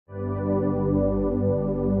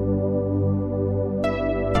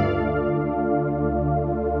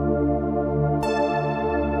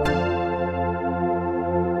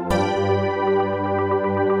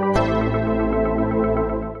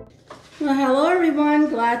Hello everyone,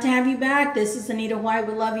 glad to have you back. This is Anita White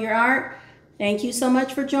with Love Your Art. Thank you so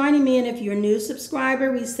much for joining me, and if you're a new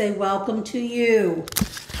subscriber, we say welcome to you.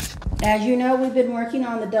 As you know, we've been working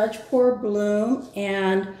on the Dutch Pour Bloom,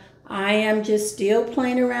 and I am just still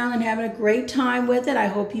playing around and having a great time with it. I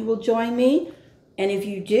hope you will join me, and if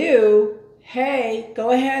you do, hey,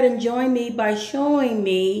 go ahead and join me by showing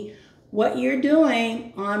me what you're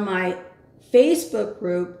doing on my Facebook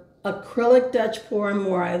group, Acrylic Dutch Pour and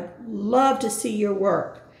More. I love to see your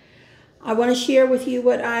work. I want to share with you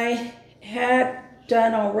what I had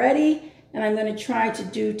done already, and I'm going to try to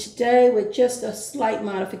do today with just a slight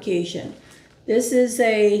modification. This is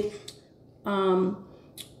a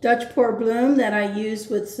Dutch Pour Bloom that I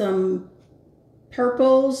used with some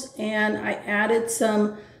purples, and I added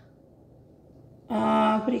some,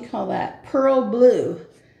 what do you call that? Pearl blue.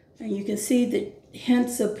 And you can see the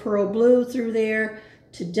hints of pearl blue through there.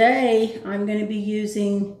 Today, I'm going to be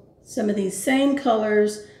using some of these same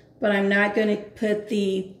colors, but I'm not going to put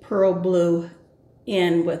the pearl blue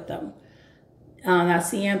in with them. That's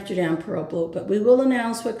the Amsterdam pearl blue, but we will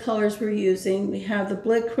announce what colors we're using. We have the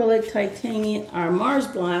Blickrylic titanium, our Mars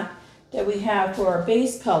black that we have for our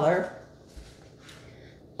base color.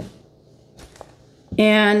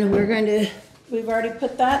 And we've already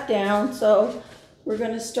put that down, so we're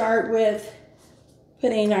going to start with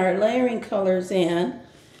putting our layering colors in.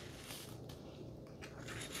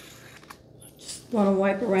 Just want to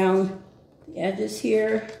wipe around the edges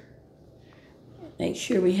here. Make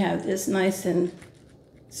sure we have this nice and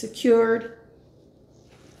secured.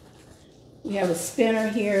 We have a spinner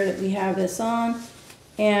here that we have this on,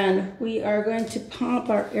 and we are going to pop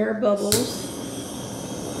our air bubbles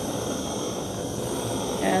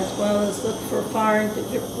as well as look for foreign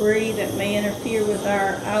debris that may interfere with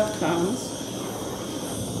our outcomes.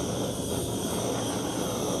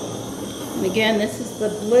 And again, this is the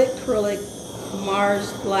Blickrylic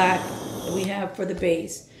Mars Black that we have for the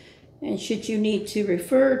base. And should you need to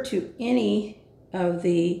refer to any of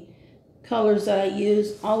the colors that I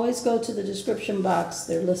use, always go to the description box.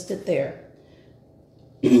 They're listed there.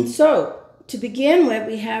 So, to begin with,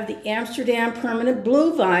 we have the Amsterdam Permanent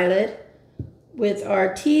Blue Violet with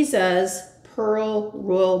Arteza's Pearl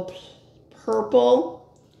Royal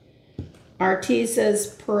Purple, Arteza's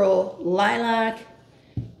Pearl Lilac,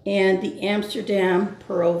 and the Amsterdam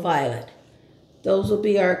Pearl Violet. Those will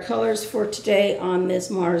be our colors for today on this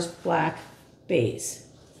Mars Black base.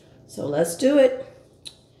 So let's do it.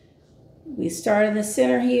 We start in the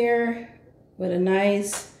center here with a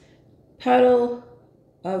nice petal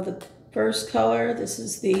of the first color. This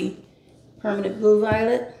is the Permanent Blue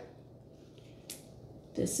Violet.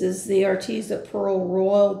 This is the Arteza Pearl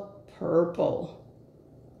Royal Purple.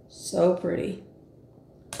 So pretty.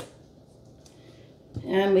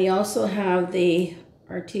 And we also have the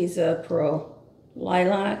Arteza Pearl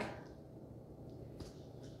Lilac.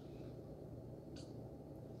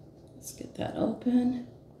 Let's get that open.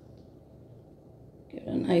 Give it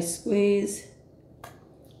a nice squeeze.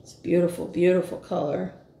 It's a beautiful, beautiful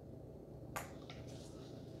color.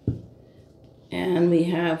 And we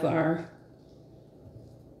have our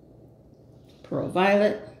Pearl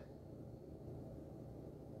Violet.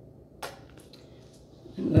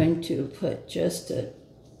 I'm going to put just a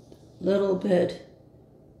little bit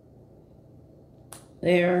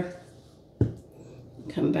there.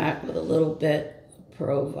 Come back with a little bit of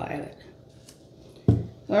Pearl Violet.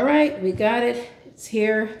 All right, we got it. It's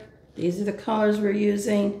here. These are the colors we're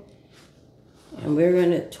using. And we're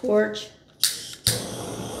going to torch.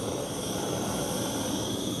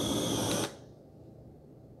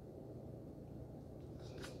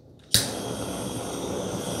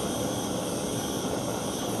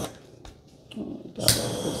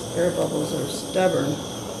 Air bubbles are stubborn.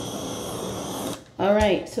 All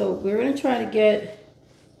right, so we're going to try to get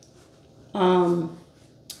 5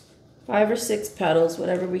 or 6 petals,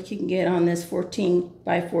 whatever we can get on this 14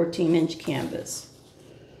 by 14 inch canvas.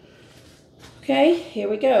 Okay, here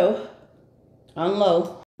we go. On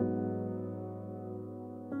low.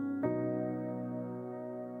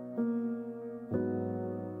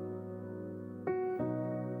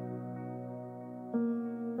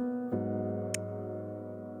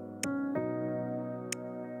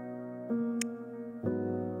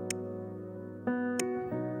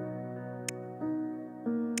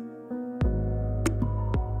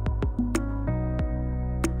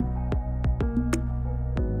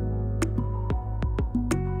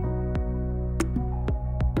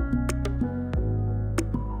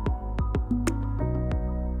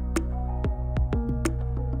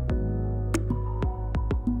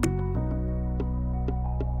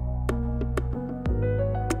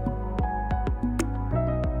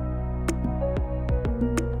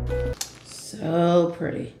 So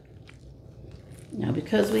pretty. Now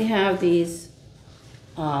because we have these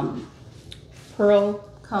pearl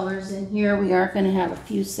colors in here, we are going to have a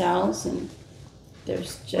few cells, and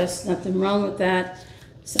there's just nothing wrong with that.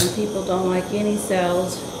 Some people don't like any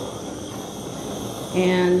cells,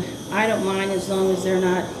 and I don't mind as long as they're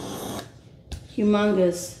not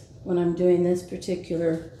humongous when I'm doing this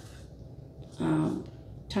particular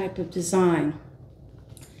type of design.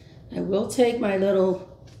 I will take my little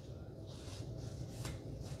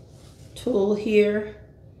tool here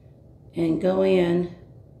and go in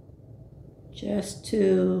just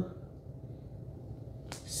to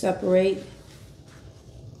separate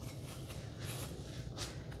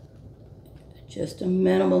just a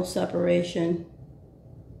minimal separation.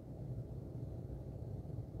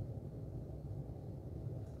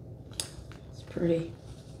 It's pretty.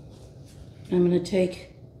 I'm going to take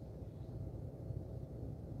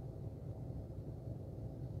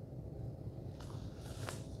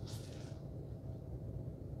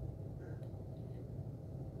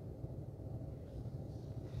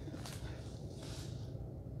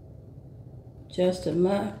just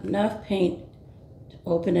enough paint to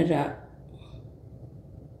open it up.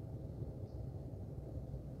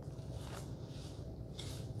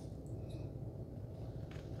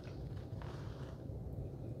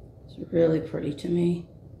 It's really pretty to me.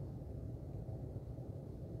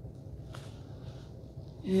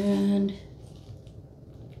 And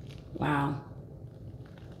wow,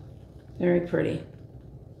 very pretty.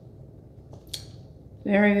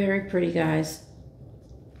 Very, very pretty, guys.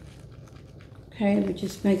 Okay, we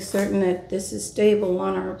just make certain that this is stable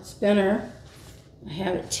on our spinner. I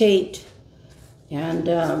have it taped, and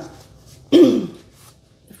the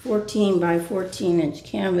 14 by 14 inch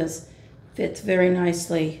canvas fits very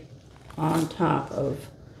nicely on top of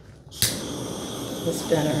the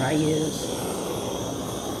spinner I use.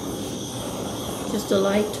 Just a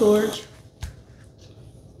light torch,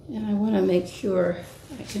 and I want to make sure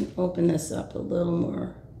I can open this up a little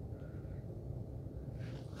more.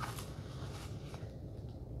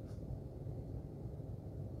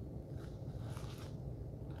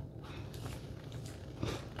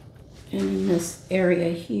 And in this area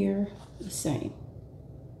here, the same.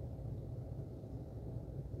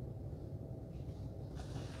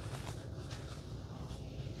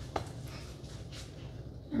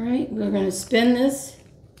 All right, we're going to spin this,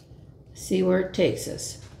 see where it takes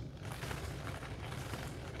us.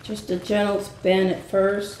 Just a gentle spin at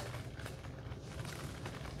first.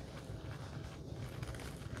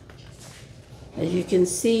 As you can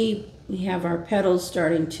see, we have our petals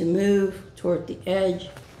starting to move toward the edge.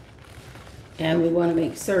 And we want to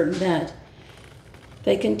make certain that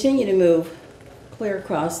they continue to move clear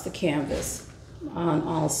across the canvas on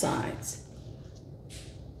all sides.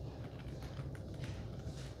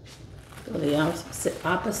 Go the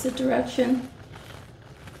opposite direction.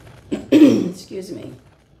 Excuse me.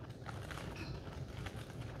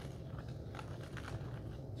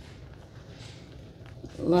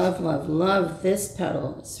 Love, love, love this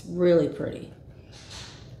petal. It's really pretty.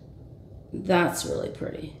 That's really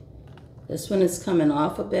pretty. This one is coming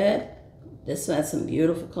off a bit. This one has some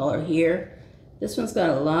beautiful color here. This one's got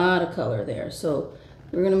a lot of color there. So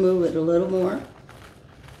we're going to move it a little more.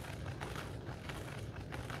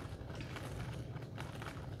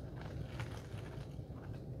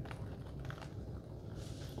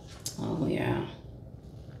 Oh yeah.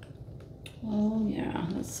 Oh yeah.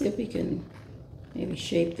 Let's see if we can maybe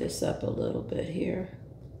shape this up a little bit here.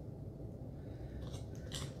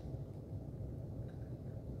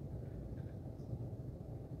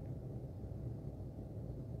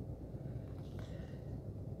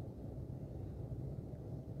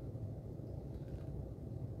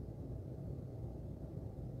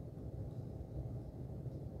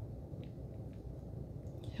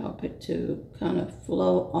 Help it to kind of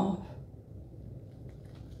flow off.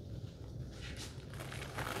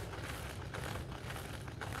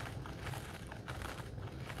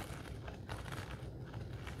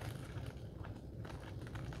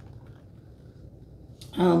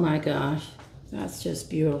 Oh my gosh, that's just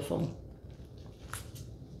beautiful.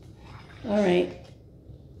 All right,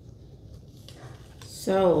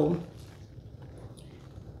 so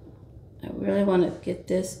I really want to get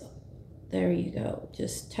this. There you go.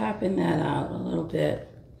 Just tapping that out a little bit.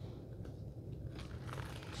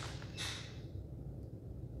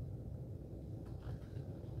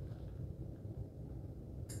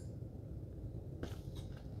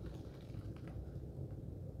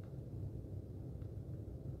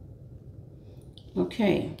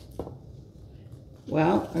 Okay.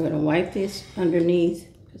 Well, I'm going to wipe this underneath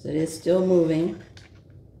because it is still moving.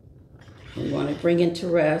 We want to bring it to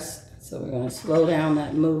rest So we're going to slow down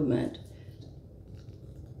that movement.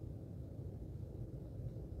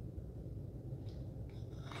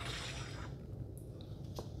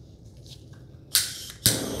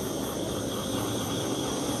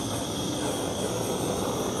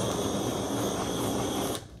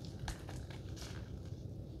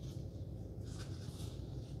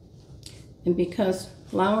 And because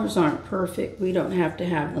flowers aren't perfect, we don't have to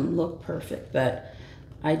have them look perfect, but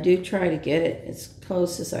I do try to get it as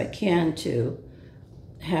close as I can to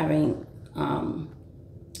having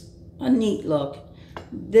a neat look.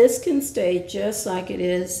 This can stay just like it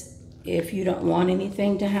is if you don't want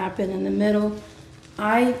anything to happen in the middle.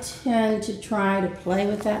 I tend to try to play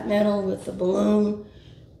with that middle with the balloon.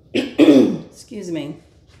 Excuse me.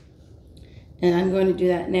 And I'm going to do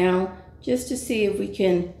that now just to see if we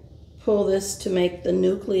can pull this to make the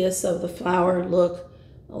nucleus of the flower look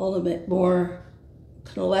a little bit more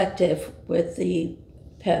collective with the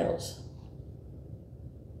petals.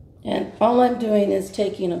 And all I'm doing is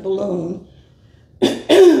taking a balloon.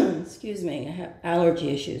 Excuse me, I have allergy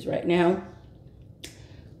issues right now.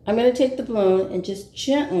 I'm going to take the balloon and just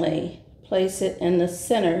gently place it in the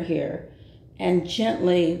center here and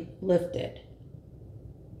gently lift it.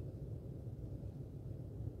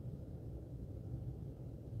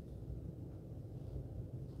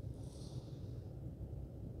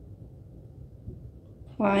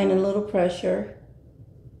 Applying a little pressure.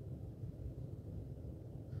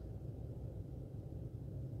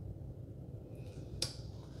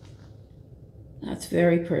 That's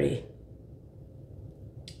very pretty.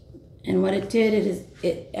 And what it did is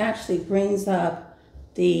it actually brings up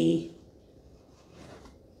the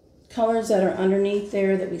colors that are underneath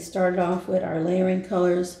there that we started off with, our layering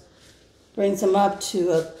colors, brings them up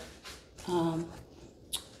to a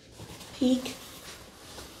peak.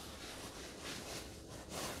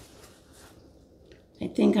 I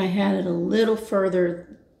think I had it a little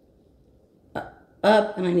further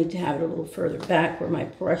up, and I need to have it a little further back where my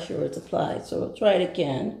pressure was applied. So we'll try it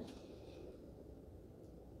again.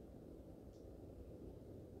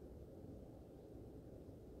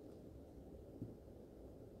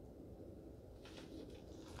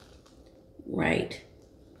 Right.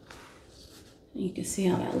 You can see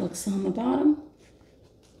how that looks on the bottom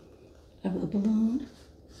of the balloon.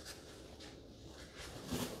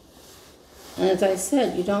 And as I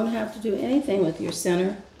said, you don't have to do anything with your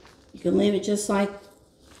center. You can leave it just like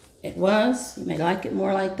it was. You may like it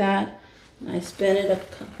more like that. And I spin it a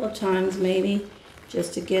couple of times maybe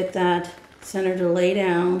just to get that center to lay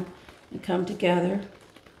down and come together.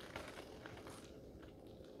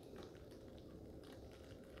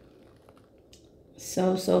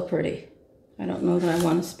 So, so pretty. I don't know that I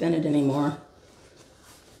want to spin it anymore.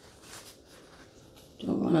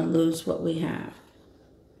 Don't want to lose what we have.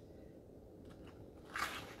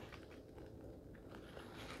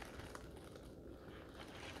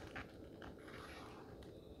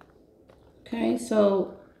 Okay,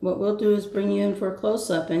 so what we'll do is bring you in for a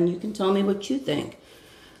close-up and you can tell me what you think.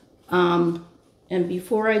 And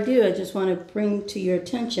before I do, I just want to bring to your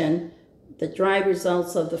attention the dry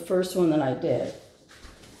results of the first one that I did.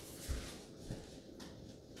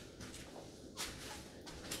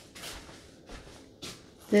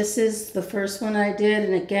 This is the first one I did,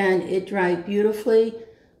 and again, it dried beautifully.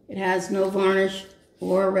 It has no varnish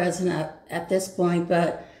or resin at this point,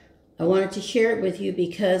 but I wanted to share it with you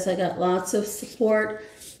because I got lots of support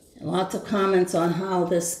and lots of comments on how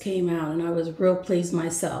this came out, and I was real pleased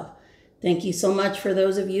myself. Thank you so much for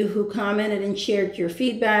those of you who commented and shared your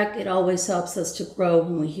feedback. It always helps us to grow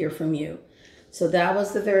when we hear from you. So that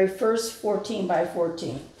was the very first 14 by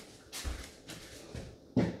 14.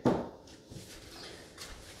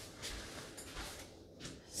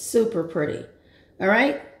 Super pretty. All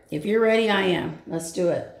right, if you're ready, I am. Let's do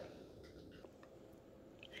it.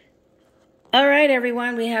 All right,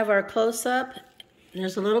 everyone, we have our close-up.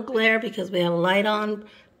 There's a little glare because we have a light on,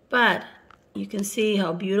 but you can see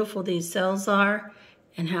how beautiful these cells are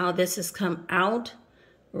and how this has come out.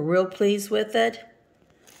 We're real pleased with it.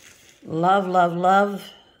 Love, love, love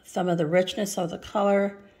some of the richness of the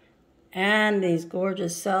color and these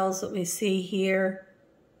gorgeous cells that we see here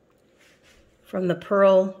from the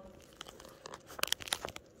pearl.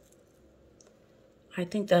 I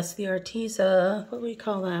think that's the Arteza, what do we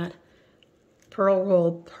call that? Pearl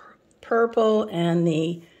Roll Purple and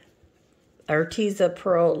the Arteza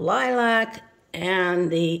Pearl Lilac and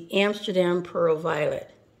the Amsterdam Pearl Violet.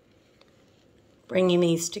 Bringing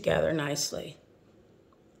these together nicely.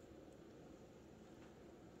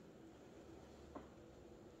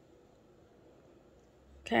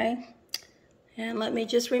 Okay, and let me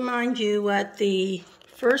just remind you what the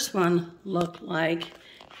first one looked like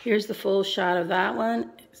Here's the full shot of that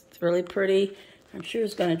one. It's really pretty. I'm sure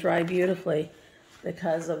it's going to dry beautifully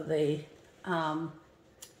because of the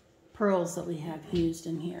pearls that we have used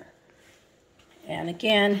in here. And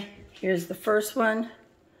again, here's the first one.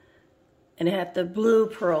 And it had the blue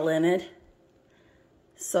pearl in it.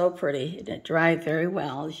 So pretty. And it dried very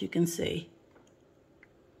well, as you can see.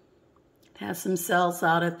 It has some cells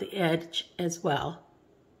out at the edge as well.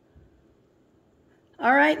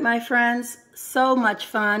 All right, my friends, so much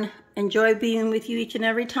fun. Enjoy being with you each and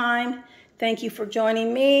every time. Thank you for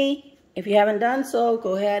joining me. If you haven't done so,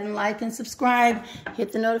 go ahead and like and subscribe.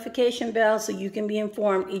 Hit the notification bell so you can be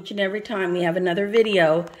informed each and every time we have another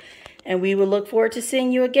video. And we will look forward to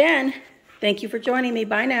seeing you again. Thank you for joining me.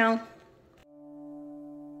 Bye now.